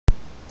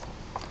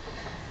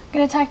I'm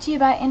going to talk to you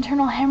about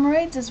internal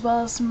hemorrhoids as well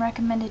as some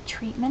recommended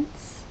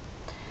treatments.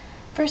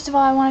 First of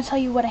all, I want to tell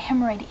you what a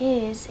hemorrhoid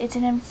is. It's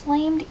an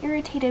inflamed,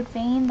 irritated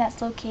vein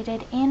that's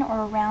located in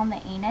or around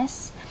the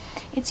anus.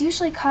 It's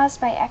usually caused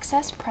by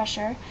excess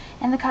pressure,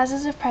 and the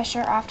causes of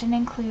pressure often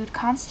include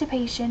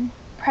constipation,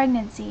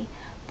 pregnancy,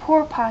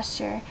 poor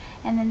posture,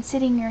 and then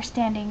sitting or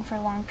standing for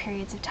long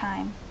periods of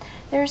time.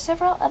 There are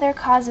several other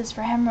causes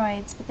for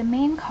hemorrhoids, but the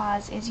main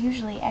cause is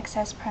usually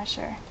excess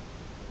pressure.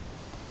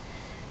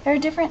 There are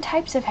different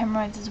types of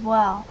hemorrhoids as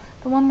well.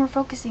 The one we're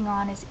focusing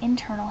on is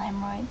internal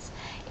hemorrhoids.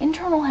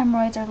 Internal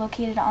hemorrhoids are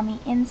located on the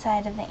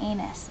inside of the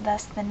anus,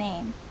 thus the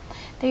name.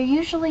 They're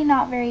usually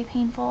not very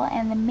painful,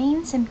 and the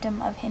main symptom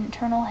of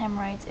internal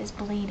hemorrhoids is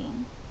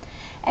bleeding.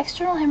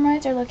 External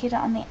hemorrhoids are located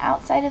on the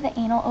outside of the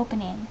anal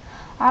opening.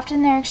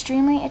 Often they're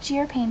extremely itchy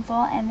or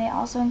painful, and they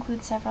also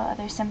include several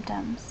other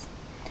symptoms.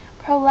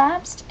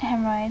 Prolapsed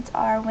hemorrhoids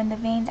are when the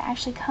veins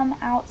actually come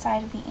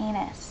outside of the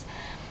anus.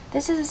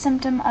 This is a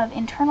symptom of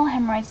internal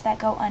hemorrhoids that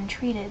go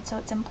untreated, so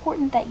it's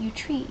important that you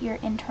treat your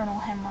internal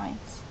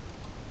hemorrhoids.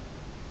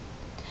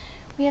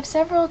 We have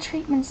several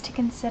treatments to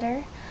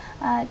consider.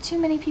 Too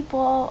many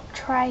people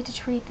try to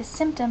treat the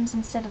symptoms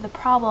instead of the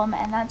problem,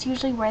 and that's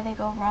usually where they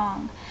go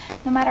wrong.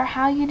 No matter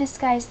how you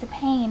disguise the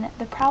pain,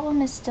 the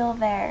problem is still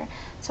there.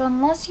 So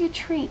unless you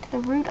treat the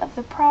root of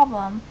the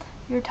problem,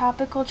 your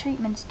topical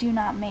treatments do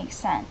not make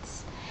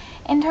sense.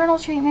 Internal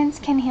treatments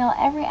can heal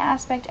every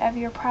aspect of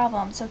your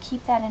problem, so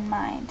keep that in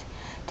mind.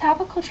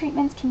 Topical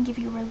treatments can give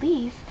you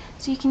relief,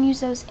 so you can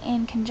use those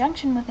in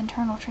conjunction with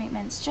internal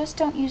treatments. Just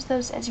don't use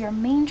those as your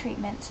main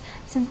treatments,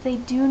 since they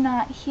do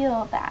not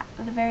heal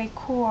the very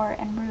core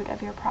and root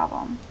of your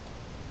problem.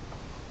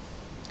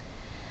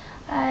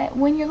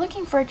 When you're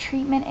looking for a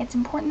treatment, it's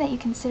important that you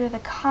consider the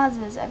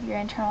causes of your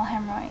internal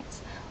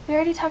hemorrhoids. We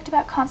already talked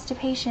about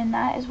constipation.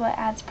 That is what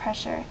adds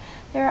pressure.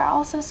 There are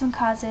also some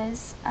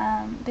causes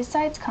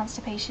besides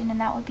constipation,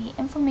 and that would be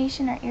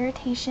inflammation or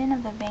irritation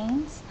of the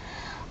veins,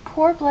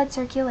 poor blood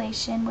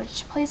circulation,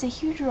 which plays a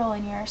huge role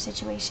in your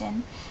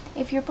situation.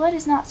 If your blood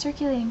is not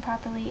circulating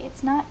properly,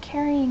 it's not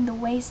carrying the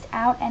waste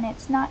out, and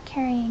it's not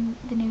carrying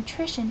the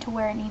nutrition to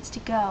where it needs to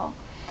go.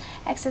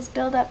 Excess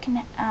buildup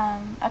can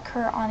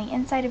occur on the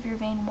inside of your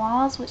vein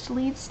walls, which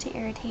leads to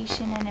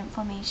irritation and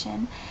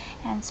inflammation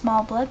and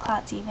small blood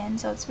clots even,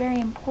 so it's very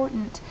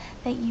important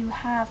that you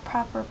have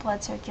proper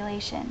blood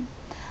circulation.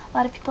 A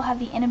lot of people have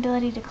the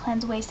inability to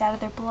cleanse waste out of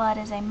their blood.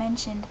 As I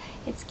mentioned,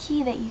 it's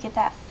key that you get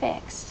that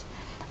fixed.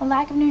 A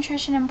lack of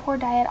nutrition and poor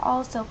diet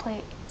also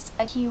plays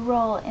a key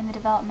role in the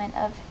development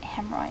of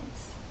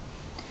hemorrhoids.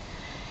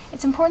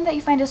 It's important that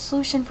you find a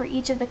solution for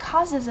each of the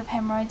causes of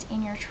hemorrhoids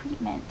in your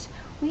treatment.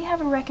 We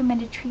have a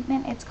recommended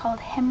treatment. It's called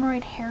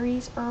Hemorrhoid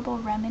Harry's Herbal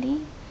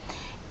Remedy.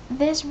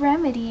 This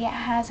remedy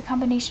has a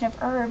combination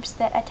of herbs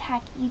that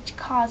attack each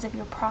cause of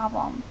your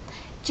problem.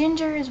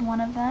 Ginger is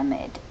one of them.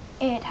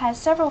 It has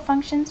several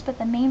functions, but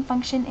the main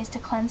function is to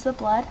cleanse the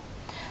blood.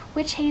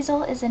 Witch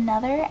hazel is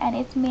another, and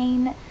its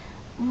main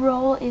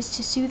role is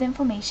to soothe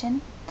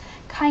inflammation.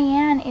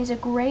 Cayenne is a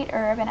great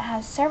herb, and it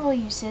has several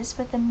uses,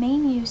 but the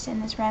main use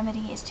in this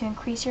remedy is to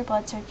increase your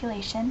blood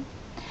circulation.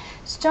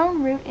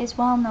 Stone root is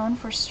well known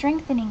for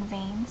strengthening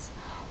veins.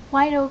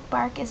 White oak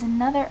bark is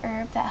another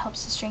herb that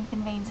helps to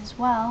strengthen veins as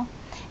well,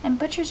 and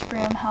butcher's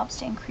broom helps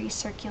to increase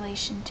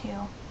circulation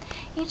too.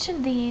 Each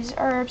of these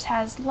herbs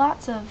has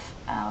lots of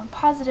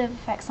positive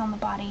effects on the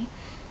body,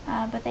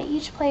 but they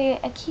each play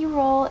a key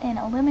role in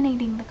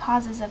eliminating the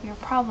causes of your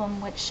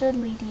problem, which should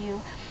lead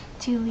you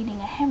to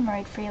leading a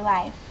hemorrhoid-free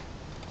life.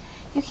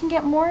 You can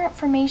get more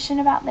information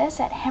about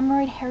this at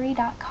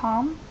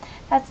hemroidharry.com.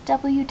 That's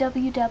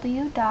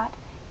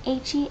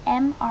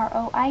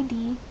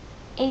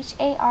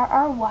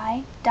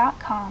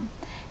www.hemroidharry.com.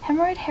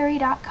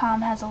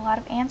 Hemroidharry.com has a lot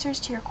of answers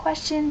to your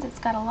questions. It's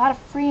got a lot of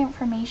free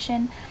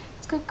information.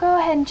 So go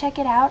ahead and check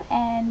it out,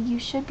 and you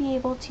should be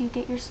able to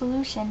get your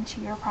solution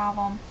to your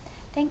problem.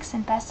 Thanks,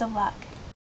 and best of luck.